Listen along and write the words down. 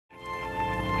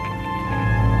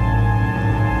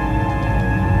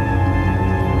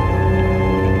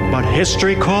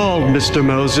history called Mr.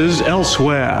 Moses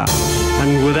elsewhere,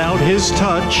 and without his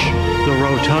touch, the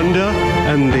rotunda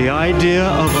and the idea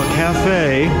of a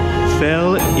cafe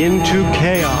fell into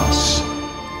chaos.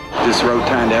 This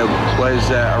rotunda was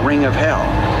a ring of hell.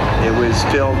 It was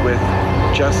filled with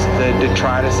just the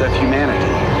detritus of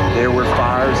humanity. There were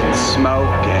fires and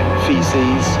smoke and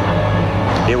feces.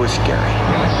 It was scary.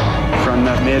 From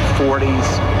the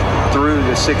mid-40s through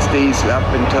the 60s up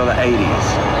until the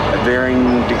 80s,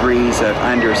 varying degrees of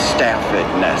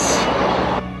understaffedness.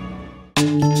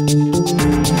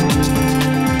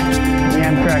 The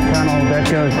Amtrak tunnel that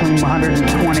goes from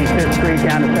 125th Street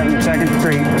down to 72nd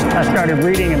Street. I started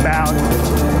reading about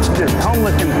this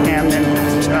homeless encampment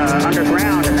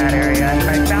underground in that area.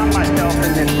 I found myself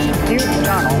in this huge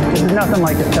tunnel. This is nothing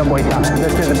like the subway tunnel.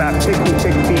 This is about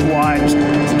 66 feet wide.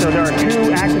 So there are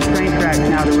 2 active train tracks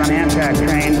now to run Amtrak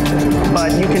trains,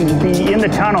 but you can be in the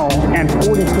tunnel and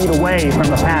 40 feet away from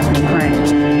the passing train.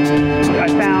 I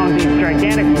found these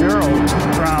gigantic murals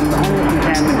from the homeless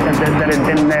encampment that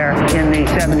had been there in the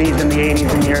 70s and the 80s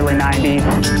and the early 90s.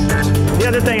 The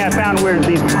other thing I found were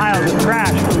these piles of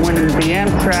trash from when the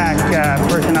Amtrak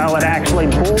personnel had actually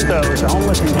bulldozed the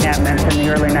homeless encampments in the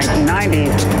early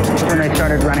 1990s when they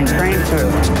started running trains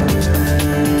through.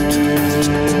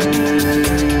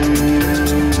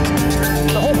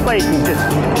 The whole place is just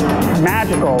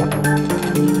magical.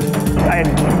 I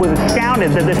was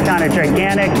astounded that this kind of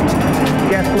gigantic,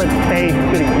 desolate space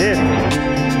could exist.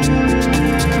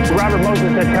 Robert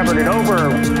Moses had covered it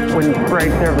over when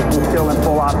freight service was still in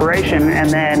full operation, and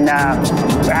then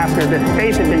after the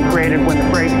space had been created when the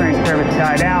freight train service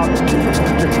died out,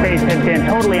 the space had been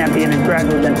totally empty and had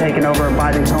gradually been taken over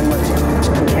by these homeless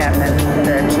encampments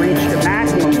that reached a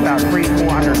maximum of about 300 to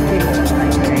 400 people in the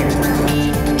 1980s.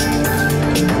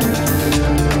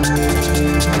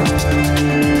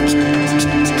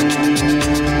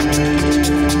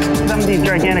 Some of these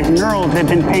gigantic murals had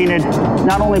been painted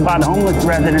not only by the homeless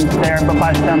residents there, but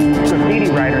by some graffiti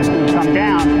writers who had come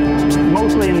down,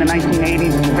 mostly in the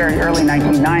 1980s and very early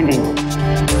 1990s.